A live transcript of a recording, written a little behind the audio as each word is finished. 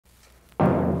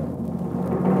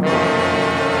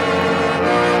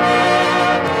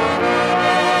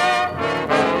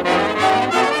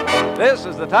This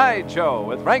is The Tide Show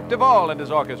with Frank Duvall and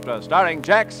his orchestra, starring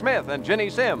Jack Smith and Ginny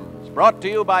Simms, brought to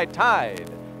you by Tide,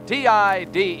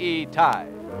 T-I-D-E,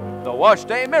 Tide, the wash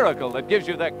day miracle that gives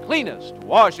you the cleanest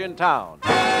wash in town.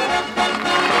 Thanks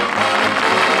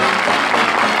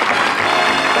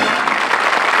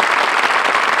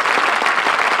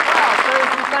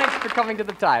for coming to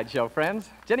the Tide Show, friends.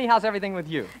 Jenny, how's everything with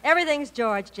you? Everything's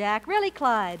George, Jack. Really,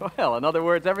 Clyde. Well, in other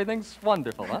words, everything's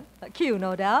wonderful, huh? Q,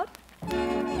 no doubt.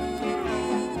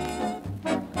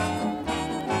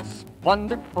 It's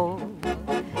wonderful.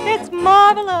 It's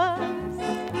marvelous.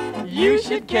 You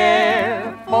should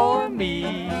care for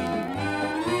me.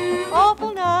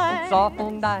 Awful nice. It's awful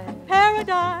nice.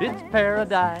 Paradise. It's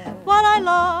paradise. What I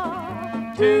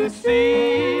love To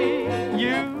see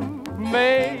you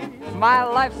make my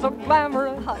life so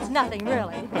glamorous. Oh, it's nothing,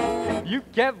 really. You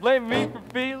can't blame me for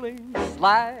feeling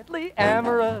slightly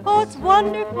amorous. Oh, it's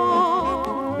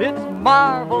wonderful. It's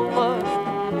marvelous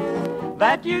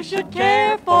that you should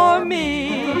care for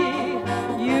me.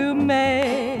 You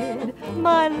made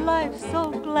my life so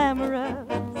glamorous.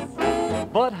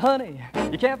 But honey,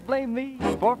 you can't blame me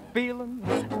for feeling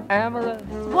amorous.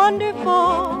 It's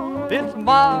wonderful It's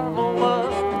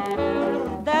marvelous.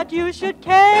 that you should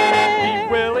care.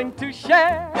 Be willing to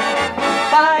share.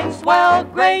 Fine, swell,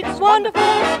 great, it's wonderful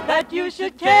that you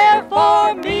should care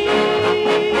for me.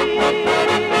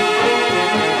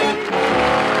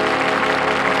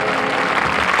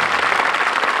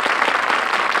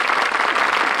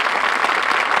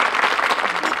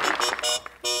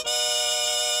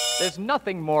 There's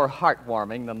nothing more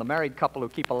heartwarming than the married couple who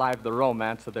keep alive the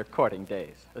romance of their courting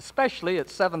days, especially at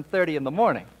 7:30 in the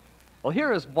morning. Well,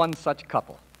 here is one such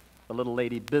couple. The little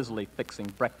lady busily fixing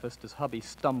breakfast as hubby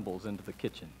stumbles into the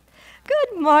kitchen.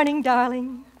 Good morning,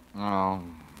 darling. Oh.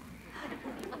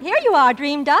 Here you are,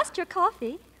 Dream Dust, your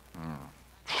coffee.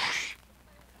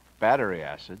 Battery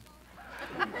acid.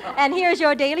 And here's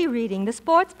your daily reading, the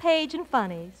sports page and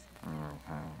funnies.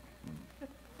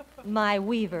 My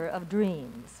weaver of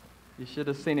dreams. You should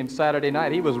have seen him Saturday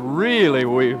night. He was really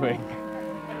weaving.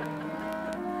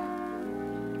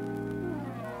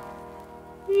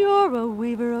 You're a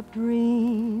weaver of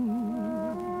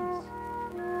dreams.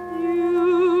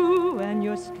 You and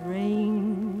your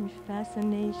strange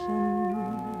fascination.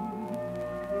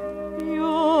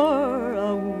 You're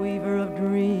a weaver of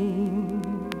dreams.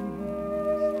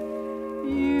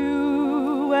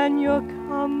 You and your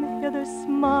come hither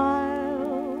smile.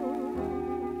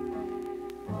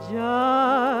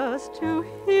 Just to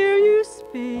hear you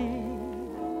speak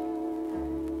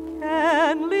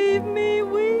can leave me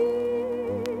weak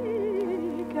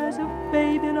as a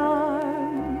babe in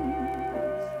arms.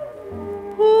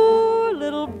 Poor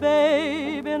little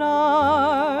babe in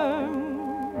arms,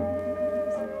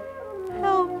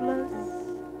 helpless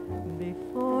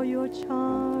before your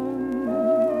charms.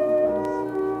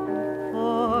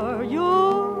 For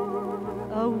you're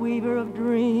a weaver of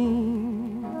dreams.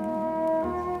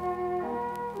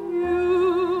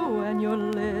 You and your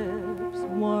lips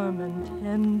warm and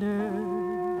tender,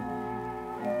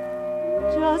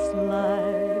 just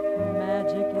like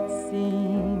magic it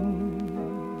seems,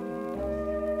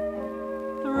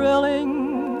 thrilling,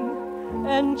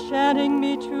 enchanting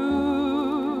me too.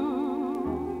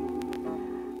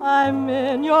 I'm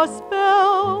in your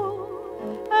spell,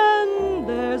 and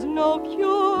there's no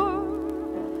cure.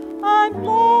 I'm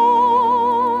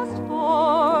lost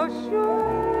for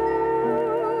sure,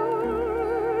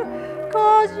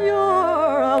 'cause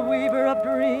you're a weaver of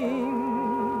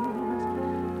dreams.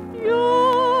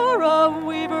 You're a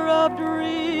weaver of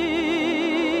dreams,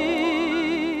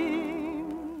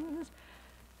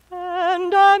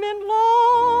 and I'm in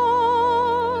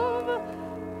love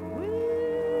with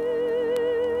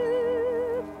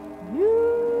you.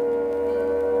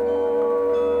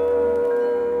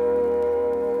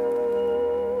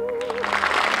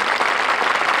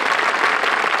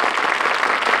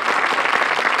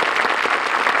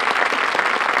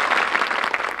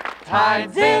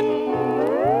 Tide's in,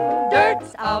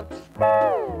 dirt's out.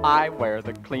 I wear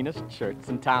the cleanest shirts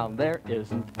in town. There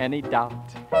isn't any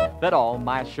doubt that all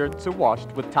my shirts are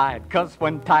washed with Tide. 'Cause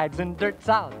when Tide's in, dirt's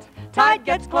out. Tide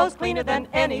gets clothes cleaner than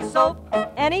any soap.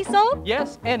 Any soap?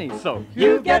 Yes, any soap.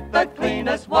 You get the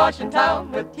cleanest wash in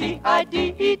town with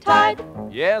T-I-D-E, Tide.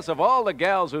 Yes, of all the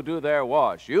gals who do their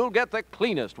wash, you'll get the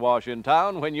cleanest wash in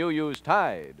town when you use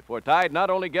Tide. For Tide not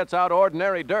only gets out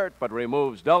ordinary dirt, but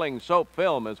removes dulling soap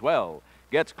film as well.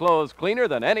 Gets clothes cleaner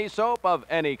than any soap of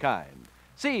any kind.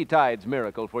 See Tide's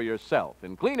miracle for yourself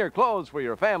in cleaner clothes for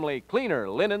your family, cleaner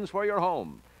linens for your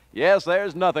home. Yes,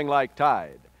 there's nothing like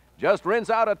Tide. Just rinse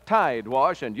out a Tide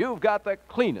wash and you've got the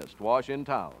cleanest wash in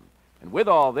town. And with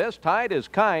all this, Tide is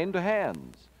kind to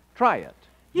hands. Try it.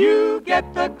 You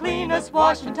get the cleanest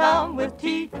wash in town with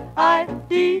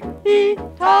T-I-D-E,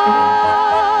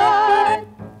 Tide.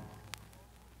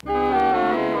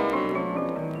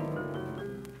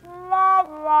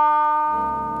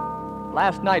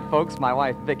 Last night, folks, my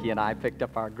wife Vicki and I picked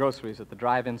up our groceries at the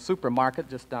drive-in supermarket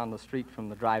just down the street from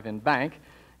the drive-in bank,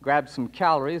 grabbed some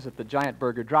calories at the Giant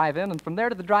Burger Drive-In, and from there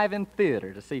to the drive-in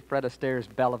theater to see Fred Astaire's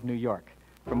Belle of New York,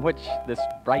 from which this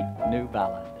bright new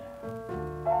ballad.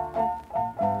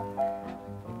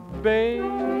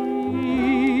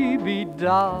 Baby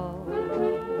doll,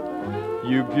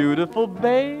 you beautiful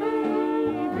baby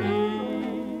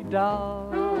doll,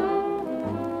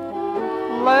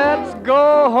 let's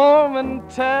go home and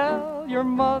tell your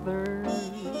mother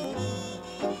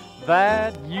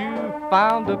that you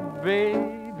found a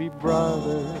baby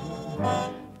brother.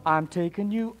 I'm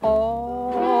taking you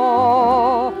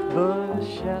off the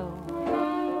shelf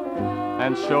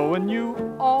and showing you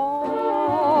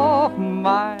off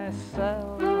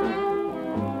myself.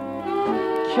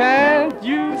 Can't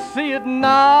you see it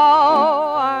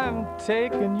now? I'm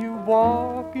taking you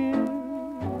walking,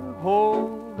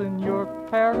 holding your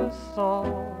parasol.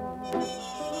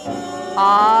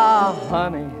 Ah,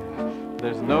 honey,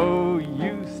 there's no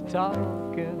use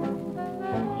talking.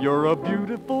 You're a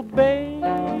beautiful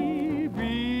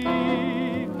baby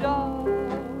doll.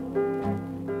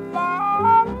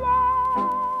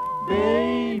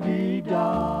 Baby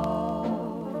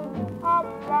doll,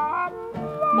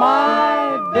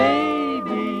 my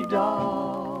baby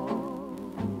doll.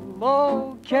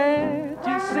 Oh, can't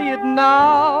you see it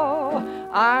now?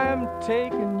 I'm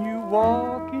taking you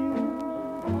walking,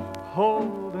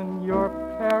 holding your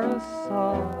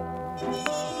parasol.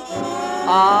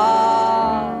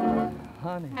 Ah,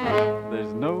 honey,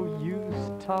 there's no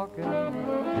use talking.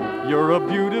 You're a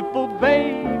beautiful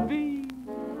baby,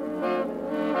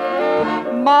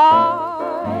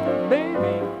 my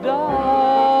baby doll.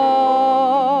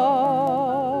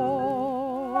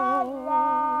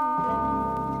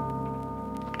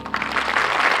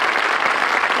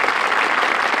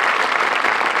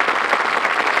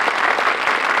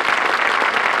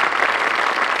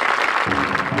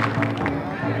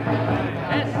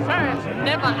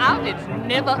 Out, it's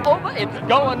never over, it's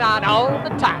going on all the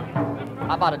time.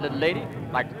 How about it, little lady?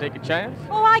 Like to take a chance?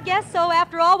 Oh, I guess so.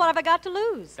 After all, what have I got to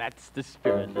lose? That's the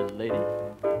spirit, little lady.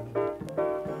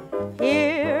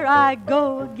 Here I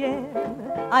go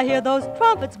again. I hear those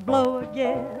trumpets blow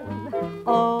again.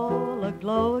 All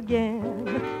aglow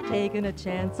again. Taking a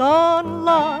chance on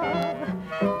love.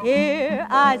 Here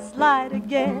I slide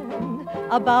again.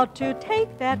 About to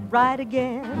take that ride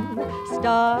again.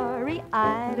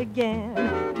 Starry-eyed again.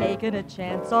 Taking a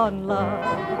chance on love.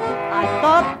 I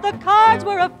thought the cards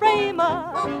were a frame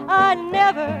up. I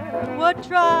never would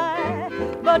try.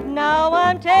 But now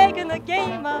I'm taking the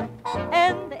game up.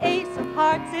 And the ace of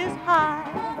hearts is high.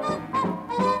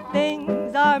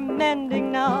 Things are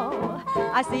mending now.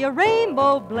 I see a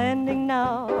rainbow blending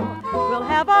now. We'll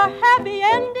have our happy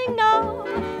ending now.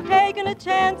 Taking a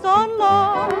chance on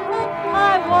love.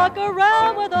 I walk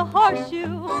around with a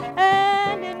horseshoe,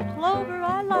 and in clover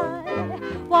I lie.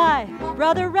 Why,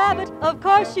 Brother Rabbit, of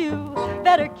course you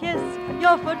better kiss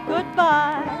your foot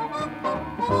goodbye.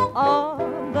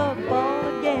 On the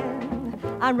ball again,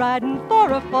 I'm riding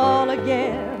for a fall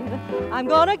again. I'm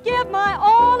gonna give my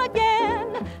all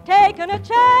again, taking a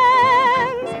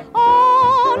chance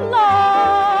on love.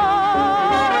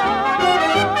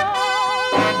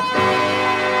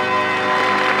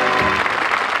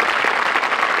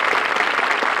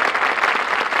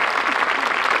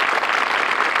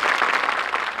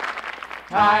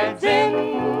 Tide's in,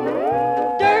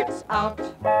 dirt's out.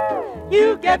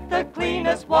 You get the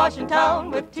cleanest wash in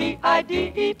town with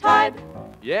T-I-D-E, Tide.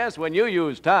 Yes, when you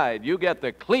use Tide, you get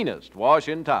the cleanest wash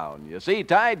in town. You see,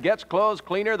 Tide gets clothes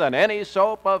cleaner than any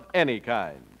soap of any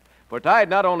kind. For Tide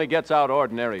not only gets out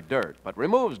ordinary dirt, but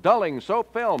removes dulling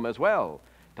soap film as well.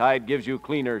 Tide gives you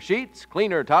cleaner sheets,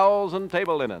 cleaner towels, and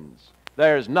table linens.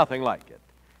 There's nothing like it.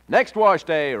 Next wash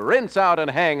day, rinse out and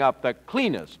hang up the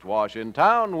cleanest wash in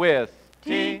town with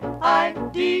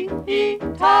T-I-D-E,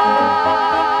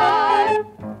 Tide.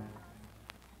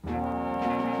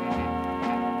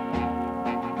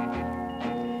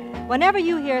 Whenever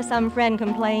you hear some friend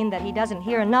complain that he doesn't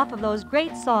hear enough of those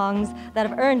great songs that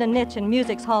have earned a niche in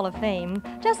music's Hall of Fame,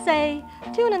 just say,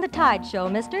 tune in the Tide Show,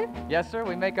 mister. Yes, sir,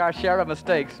 we make our share of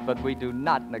mistakes, but we do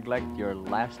not neglect your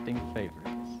lasting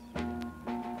favorites.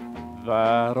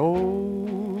 That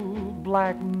old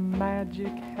black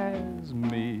magic has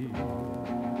me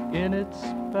in its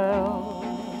spell.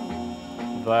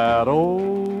 That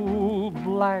old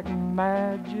black black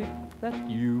magic that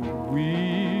you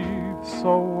weave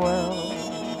so well.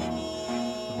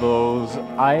 Those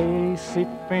icy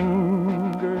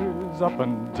fingers up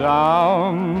and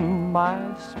down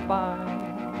my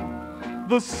spine,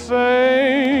 the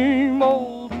same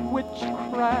old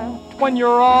witchcraft when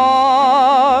your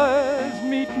eyes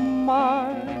meet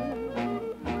mine,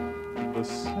 the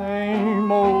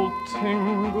same old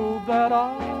tingle that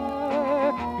I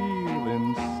feel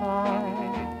inside.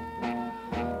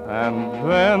 And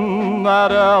then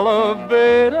that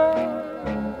elevator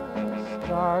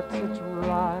starts its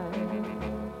ride,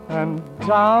 and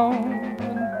down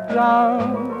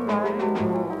I go,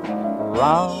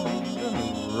 round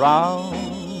and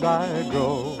round I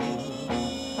go,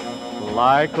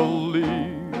 like a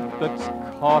leaf that's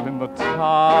caught in the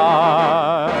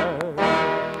tide.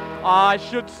 I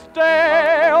should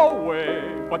stay away,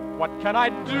 but what can I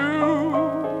do?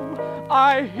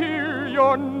 I hear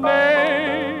your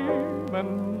name,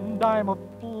 and I'm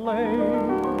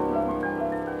aflame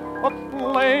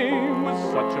with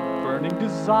such a burning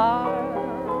desire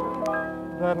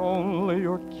that only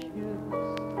your kiss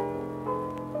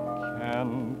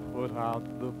can put out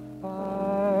the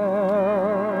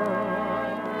fire.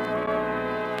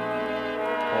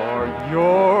 For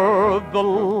you're the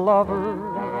lover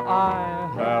I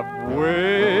have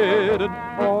waited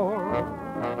for,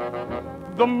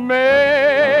 the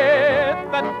mate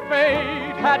that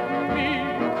fate had me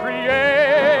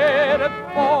created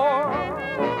for.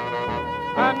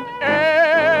 And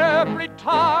every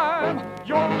time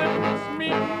your lips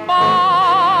meet mine,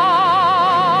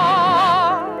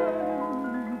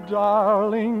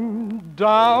 darling,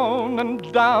 down and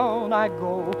down I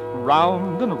go,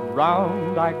 round and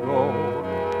round I go,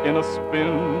 in a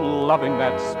spin, loving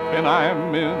that spin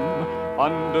I'm in,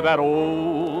 under that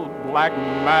old black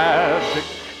magic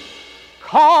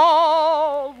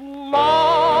called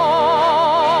love.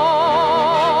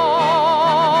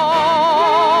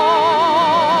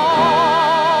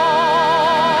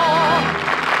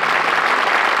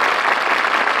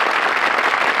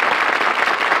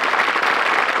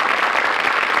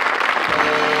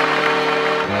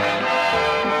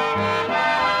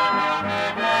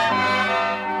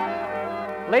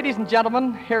 Ladies and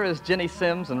gentlemen, here is Ginny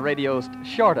Simms and radio's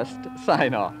shortest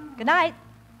sign-off. Good night.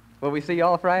 Will we see you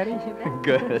all Friday?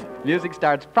 Good. Music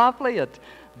starts promptly at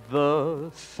the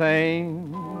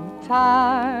same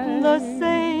time. The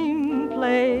same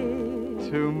place.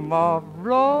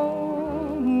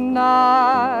 Tomorrow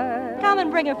night. Come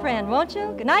and bring a friend, won't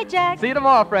you? Good night, Jack. See you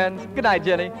tomorrow, friends. Good night,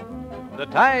 Jenny. The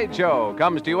Tide Show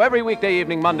comes to you every weekday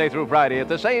evening, Monday through Friday at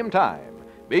the same time.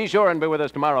 Be sure and be with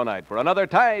us tomorrow night for another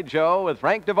Tide Show with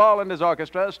Frank Duvall and his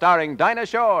orchestra, starring Dinah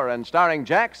Shore and starring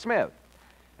Jack Smith.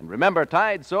 And remember,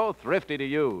 Tide's so thrifty to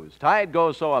use. Tide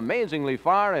goes so amazingly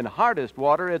far in hardest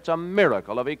water, it's a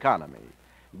miracle of economy.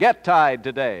 Get Tide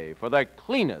today for the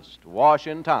cleanest wash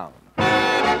in town.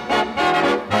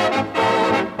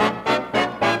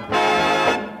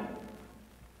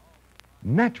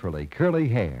 Naturally curly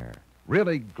hair.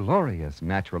 Really glorious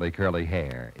naturally curly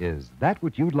hair. Is that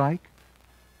what you'd like?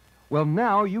 Well,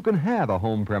 now you can have a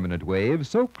home permanent wave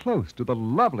so close to the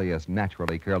loveliest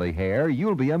naturally curly hair,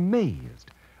 you'll be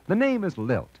amazed. The name is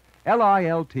Lilt.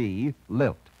 L-I-L-T,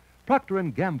 Lilt. Procter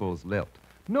 & Gamble's Lilt.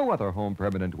 No other home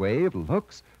permanent wave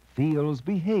looks, feels,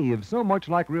 behaves so much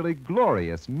like really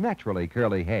glorious naturally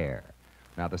curly hair.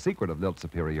 Now, the secret of Lilt's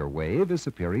superior wave is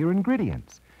superior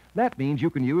ingredients. That means you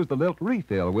can use the Lilt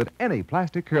refill with any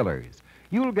plastic curlers.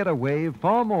 You'll get a wave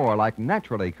far more like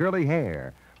naturally curly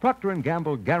hair. Procter &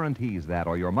 Gamble guarantees that,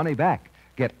 or your money back.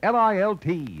 Get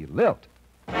L-I-L-T, Lilt.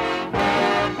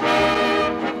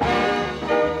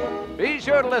 Be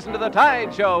sure to listen to The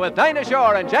Tide Show with Dinah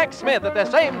Shore and Jack Smith at the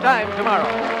same time tomorrow.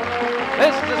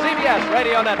 This is the CBS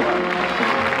Radio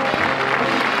Network.